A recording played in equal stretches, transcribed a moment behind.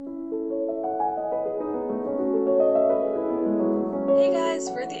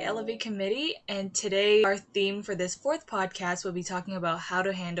the Elevate Committee, and today our theme for this fourth podcast will be talking about how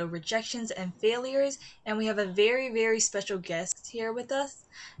to handle rejections and failures. And we have a very, very special guest here with us,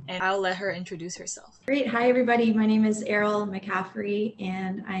 and I'll let her introduce herself. Great. Hi, everybody. My name is Errol McCaffrey,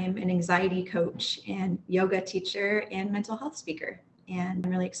 and I am an anxiety coach and yoga teacher and mental health speaker. And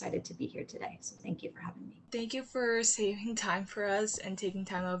I'm really excited to be here today. So thank you for having me. Thank you for saving time for us and taking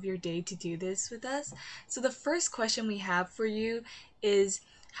time out of your day to do this with us. So the first question we have for you is,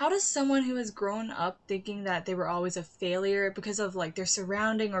 how does someone who has grown up thinking that they were always a failure because of their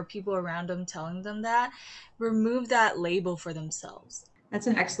surrounding or people around them telling them that, remove that label for themselves? That's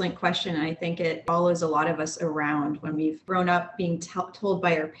an excellent question. I think it follows a lot of us around when we've grown up being told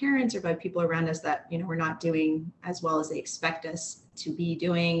by our parents or by people around us that, we're not doing as well as they expect us to be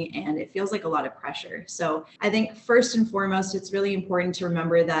doing. And it feels like a lot of pressure. So I think first and foremost, it's really important to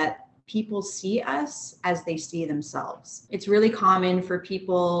remember that people see us as they see themselves. It's really common for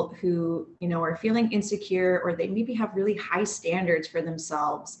people who, are feeling insecure, or they maybe have really high standards for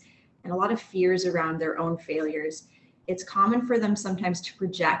themselves and a lot of fears around their own failures. It's common for them sometimes to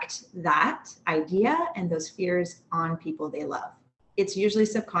project that idea and those fears on people they love. It's usually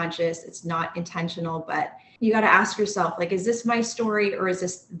subconscious, it's not intentional, but you got to ask yourself, is this my story or is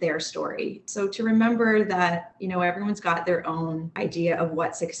this their story? So to remember that, everyone's got their own idea of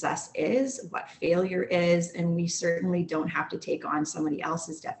what success is, what failure is, and we certainly don't have to take on somebody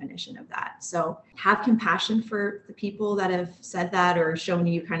else's definition of that. So have compassion for the people that have said that or shown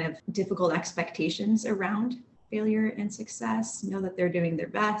you kind of difficult expectations around failure and success. Know that they're doing their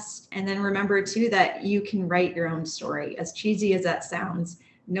best. And then remember too that you can write your own story. As cheesy as that sounds,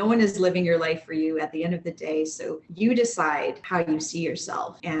 no one is living your life for you at the end of the day. So you decide how you see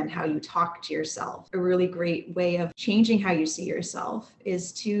yourself and how you talk to yourself. A really great way of changing how you see yourself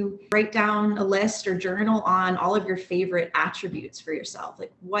is to write down a list or journal on all of your favorite attributes for yourself.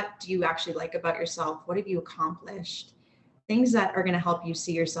 What do you actually like about yourself? What have you accomplished? Things that are going to help you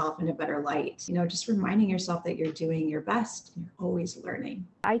see yourself in a better light. Just reminding yourself that you're doing your best and you're always learning.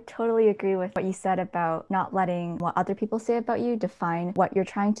 I totally agree with what you said about not letting what other people say about you define what you're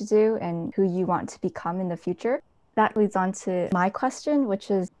trying to do and who you want to become in the future. That leads on to my question, which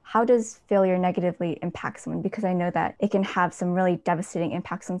is, how does failure negatively impact someone? Because I know that it can have some really devastating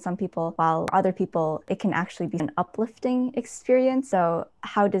impacts on some people, while other people, it can actually be an uplifting experience. So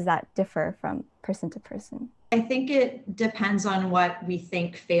how does that differ from person to person? I think it depends on what we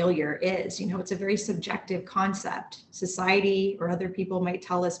think failure is. It's a very subjective concept. Society or other people might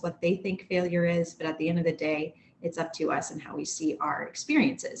tell us what they think failure is, but at the end of the day, it's up to us and how we see our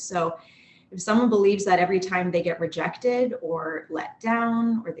experiences. So if someone believes that every time they get rejected or let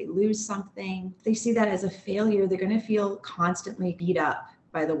down or they lose something, they see that as a failure, they're going to feel constantly beat up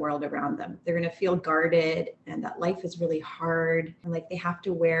by the world around them. They're going to feel guarded and that life is really hard and they have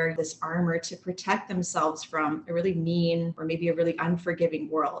to wear this armor to protect themselves from a really mean or maybe a really unforgiving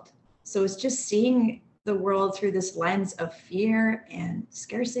world. So it's just seeing the world through this lens of fear and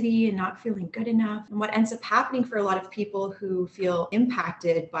scarcity and not feeling good enough. And what ends up happening for a lot of people who feel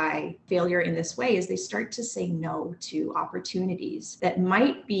impacted by failure in this way is they start to say no to opportunities that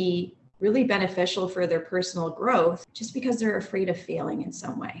might be really beneficial for their personal growth just because they're afraid of failing in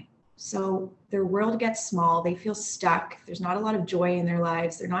some way. So their world gets small, they feel stuck, there's not a lot of joy in their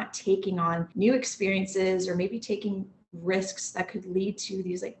lives, they're not taking on new experiences or maybe taking risks that could lead to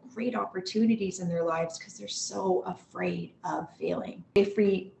these great opportunities in their lives because they're so afraid of failing. If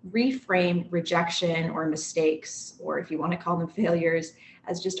we reframe rejection or mistakes, or if you want to call them failures,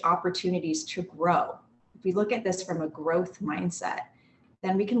 as just opportunities to grow, if we look at this from a growth mindset,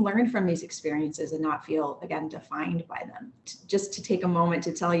 then we can learn from these experiences and not feel, again, defined by them. Just to take a moment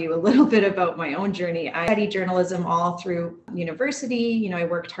to tell you a little bit about my own journey. I studied journalism all through university. I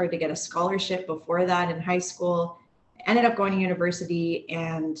worked hard to get a scholarship before that in high school. Ended up going to university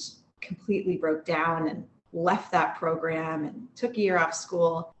and completely broke down and left that program and took a year off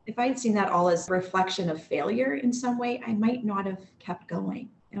school. If I had seen that all as a reflection of failure in some way, I might not have kept going.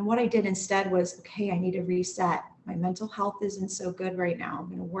 And what I did instead was, okay, I need to reset. My mental health isn't so good right now. I'm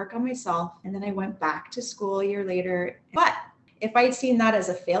going to work on myself. And then I went back to school a year later. But if I had seen that as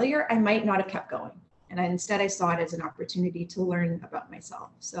a failure, I might not have kept going. And instead I saw it as an opportunity to learn about myself.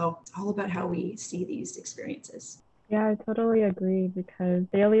 So it's all about how we see these experiences. Yeah, I totally agree because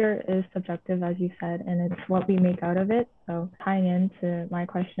failure is subjective, as you said, and it's what we make out of it. So tying into my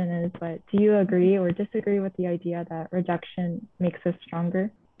question is, but do you agree or disagree with the idea that rejection makes us stronger?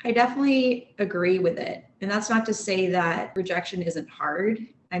 I definitely agree with it. And that's not to say that rejection isn't hard.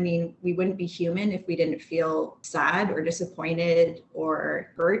 I mean, we wouldn't be human if we didn't feel sad or disappointed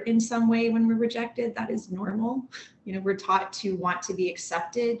or hurt in some way when we're rejected. That is normal. You know, we're taught to want to be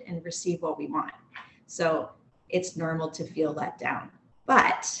accepted and receive what we want. So it's normal to feel let down.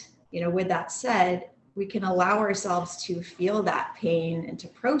 But, you know, with that said, we can allow ourselves to feel that pain and to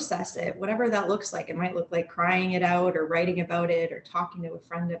process it, whatever that looks like. It might look like crying it out or writing about it or talking to a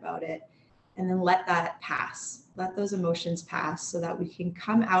friend about it, and then let that pass. Let those emotions pass so that we can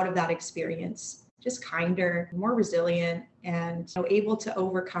come out of that experience just kinder, more resilient, and able to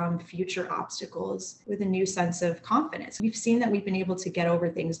overcome future obstacles with a new sense of confidence. We've seen that we've been able to get over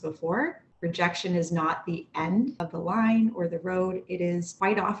things before. Rejection is not the end of the line or the road. It is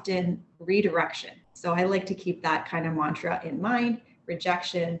quite often redirection. So I like to keep that kind of mantra in mind,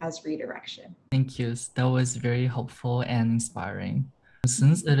 rejection as redirection. Thank you. That was very helpful and inspiring.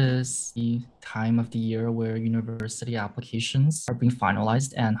 Since it is the time of the year where university applications are being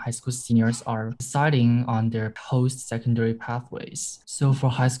finalized and high school seniors are deciding on their post-secondary pathways. So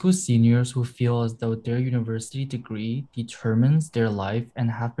for high school seniors who feel as though their university degree determines their life and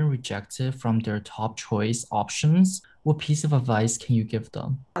have been rejected from their top choice options, what piece of advice can you give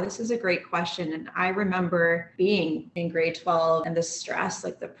them? This is a great question. And I remember being in grade 12 and the stress,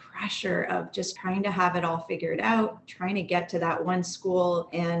 like the pressure of just trying to have it all figured out, trying to get to that one school.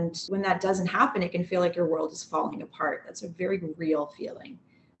 And when that doesn't happen, it can feel like your world is falling apart. That's a very real feeling.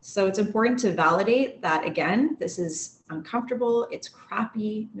 So it's important to validate that, again, this is uncomfortable, it's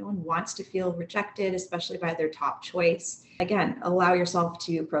crappy, no one wants to feel rejected, especially by their top choice. Again, allow yourself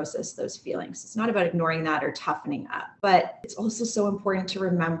to process those feelings. It's not about ignoring that or toughening up, but it's also so important to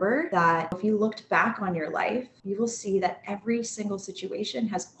remember that if you looked back on your life, you will see that every single situation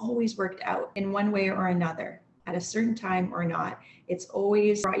has always worked out in one way or another at a certain time or not. It's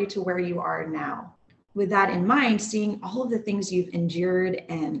always brought you to where you are now. With that in mind, seeing all of the things you've endured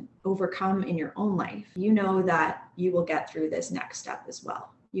and overcome in your own life, you know that you will get through this next step as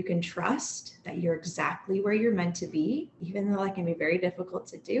well. You can trust that you're exactly where you're meant to be, even though that can be very difficult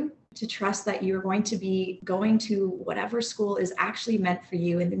to do, to trust that you're going to be going to whatever school is actually meant for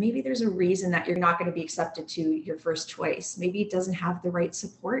you. And maybe there's a reason that you're not going to be accepted to your first choice. Maybe it doesn't have the right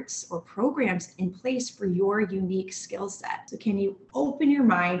supports or programs in place for your unique skill set. So can you open your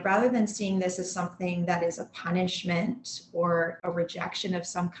mind rather than seeing this as something that is a punishment or a rejection of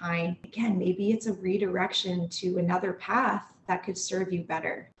some kind? Again, maybe it's a redirection to another path that could serve you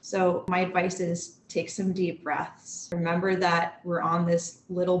better. So my advice is take some deep breaths. Remember that we're on this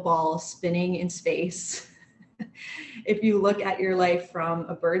little ball spinning in space. If you look at your life from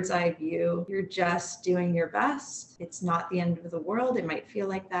a bird's eye view, you're just doing your best. It's not the end of the world. It might feel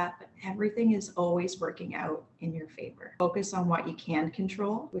like that, but everything is always working out in your favor. Focus on what you can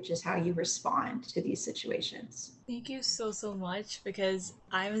control, which is how you respond to these situations. Thank you so much, because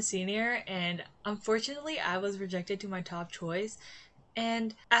I'm a senior and unfortunately I was rejected to my top choice.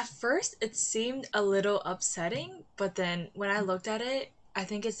 And at first it seemed a little upsetting, but then when I looked at it, I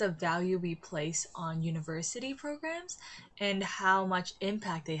think it's the value we place on university programs and how much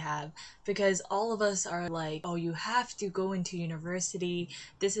impact they have. Because all of us are like, oh, you have to go into university.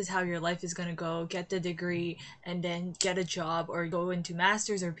 This is how your life is going to go. Get the degree and then get a job or go into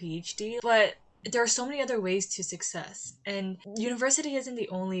master's or PhD. But there are so many other ways to success, and university isn't the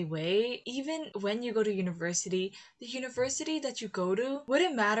only way. Even when you go to university, the university that you go to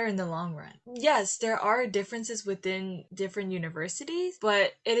wouldn't matter in the long run. Yes, there are differences within different universities,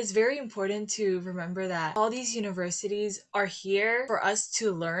 but it is very important to remember that all these universities are here for us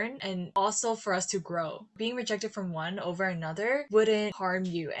to learn and also for us to grow. Being rejected from one over another wouldn't harm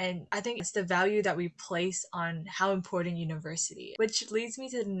you, and I think it's the value that we place on how important university is. Which leads me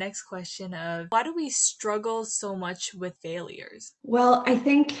to the next question of, why do we struggle so much with failures? Well, I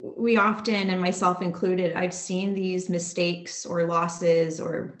think we often, and myself included, I've seen these mistakes or losses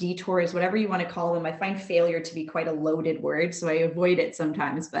or detours, whatever you want to call them. I find failure to be quite a loaded word, so I avoid it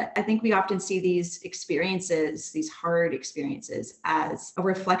sometimes. But I think we often see these experiences, these hard experiences, as a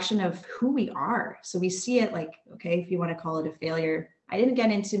reflection of who we are. So we see it like, okay, if you want to call it a failure, I didn't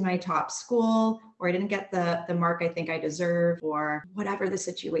get into my top school, or I didn't get the mark I think I deserve, or whatever the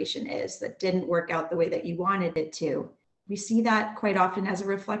situation is that didn't work out the way that you wanted it to. We see that quite often as a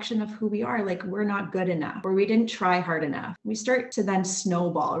reflection of who we are, like we're not good enough, or we didn't try hard enough. We start to then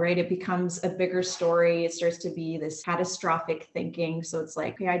snowball, right? It becomes a bigger story. It starts to be this catastrophic thinking. So it's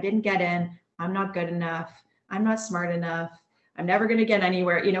like, okay, I didn't get in. I'm not good enough. I'm not smart enough. I'm never going to get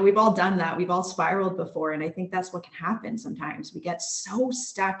anywhere. We've all done that. We've all spiraled before. And I think that's what can happen sometimes. We get so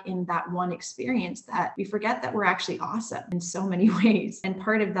stuck in that one experience that we forget that we're actually awesome in so many ways. And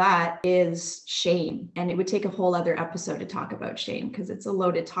part of that is shame. And it would take a whole other episode to talk about shame because it's a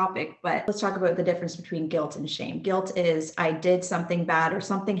loaded topic. But let's talk about the difference between guilt and shame. Guilt is I did something bad or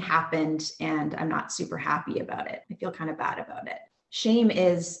something happened and I'm not super happy about it. I feel kind of bad about it. Shame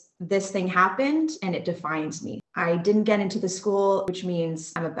is this thing happened and it defines me. I didn't get into the school, which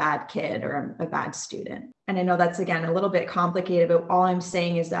means I'm a bad kid or I'm a bad student. And I know that's, again, a little bit complicated, but all I'm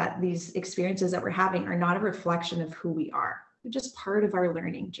saying is that these experiences that we're having are not a reflection of who we are. They're just part of our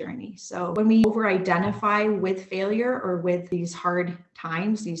learning journey. So when we over-identify with failure or with these hard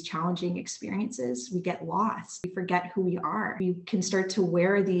times, these challenging experiences, we get lost. We forget who we are. We can start to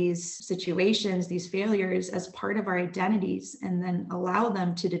wear these situations, these failures as part of our identities and then allow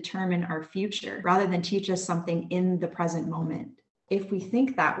them to determine our future rather than teach us something in the present moment. If we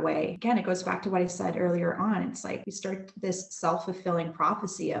think that way, again, it goes back to what I said earlier on. It's like we start this self-fulfilling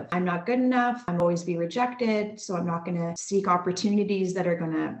prophecy of I'm not good enough, I'm always be rejected, so I'm not going to seek opportunities that are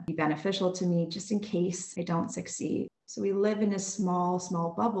going to be beneficial to me just in case I don't succeed. So we live in a small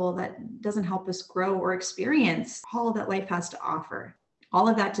bubble that doesn't help us grow or experience all that life has to offer. All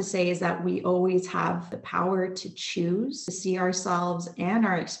of that to say is that we always have the power to choose to see ourselves and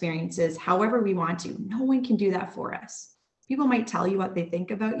our experiences however we want to. No one can do that for us. People might tell you what they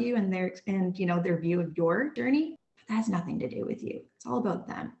think about you and their view of your journey, but that has nothing to do with you. It's all about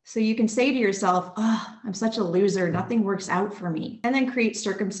them. So you can say to yourself, oh, I'm such a loser. Nothing works out for me. And then create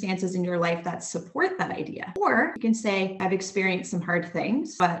circumstances in your life that support that idea. Or you can say, I've experienced some hard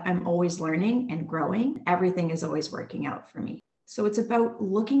things, but I'm always learning and growing. Everything is always working out for me. So it's about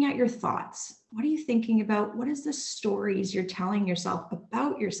looking at your thoughts. What are you thinking about? What is the stories you're telling yourself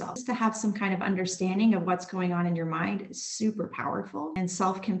about yourself? Just to have some kind of understanding of what's going on in your mind is super powerful. And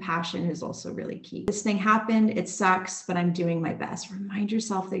self-compassion is also really key. This thing happened, it sucks, but I'm doing my best. Remind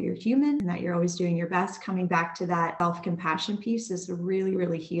yourself that you're human and that you're always doing your best. Coming back to that self-compassion piece is a really,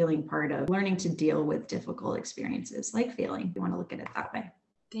 really healing part of learning to deal with difficult experiences like failing. If you want to look at it that way.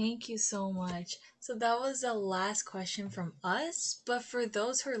 Thank you so much. So that was the last question from us. But for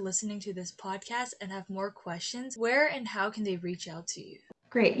those who are listening to this podcast and have more questions, where and how can they reach out to you?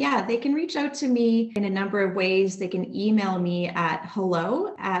 Great. Yeah, they can reach out to me in a number of ways. They can email me at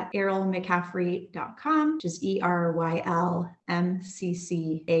hello@erylmccaffrey.com, which is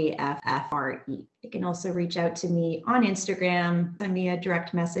ERYLMCCAFFRE. They can also reach out to me on Instagram, send me a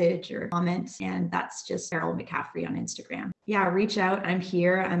direct message or comment, and that's just Eryl McCaffrey on Instagram. Yeah, reach out. I'm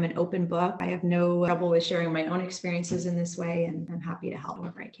here. I'm an open book. I have no trouble with sharing my own experiences in this way, and I'm happy to help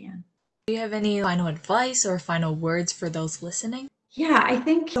wherever I can. Do you have any final advice or final words for those listening? Yeah, I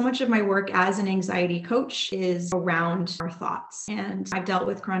think so much of my work as an anxiety coach is around our thoughts. And I've dealt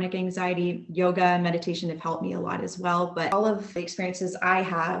with chronic anxiety. Yoga and meditation have helped me a lot as well. But all of the experiences I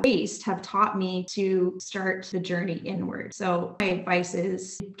have faced have taught me to start the journey inward. So my advice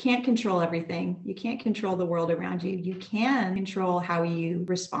is you can't control everything. You can't control the world around you. You can control how you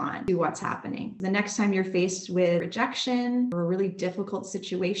respond to what's happening. The next time you're faced with rejection or a really difficult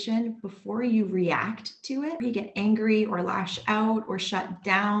situation, before you react to it, you get angry or lash out or shut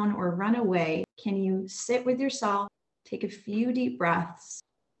down or run away, can you sit with yourself, take a few deep breaths,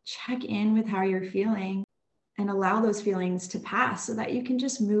 check in with how you're feeling, and allow those feelings to pass so that you can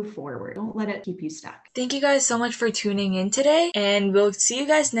just move forward. Don't let it keep you stuck. Thank you guys so much for tuning in today, and we'll see you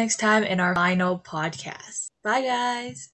guys next time in our final podcast. Bye, guys.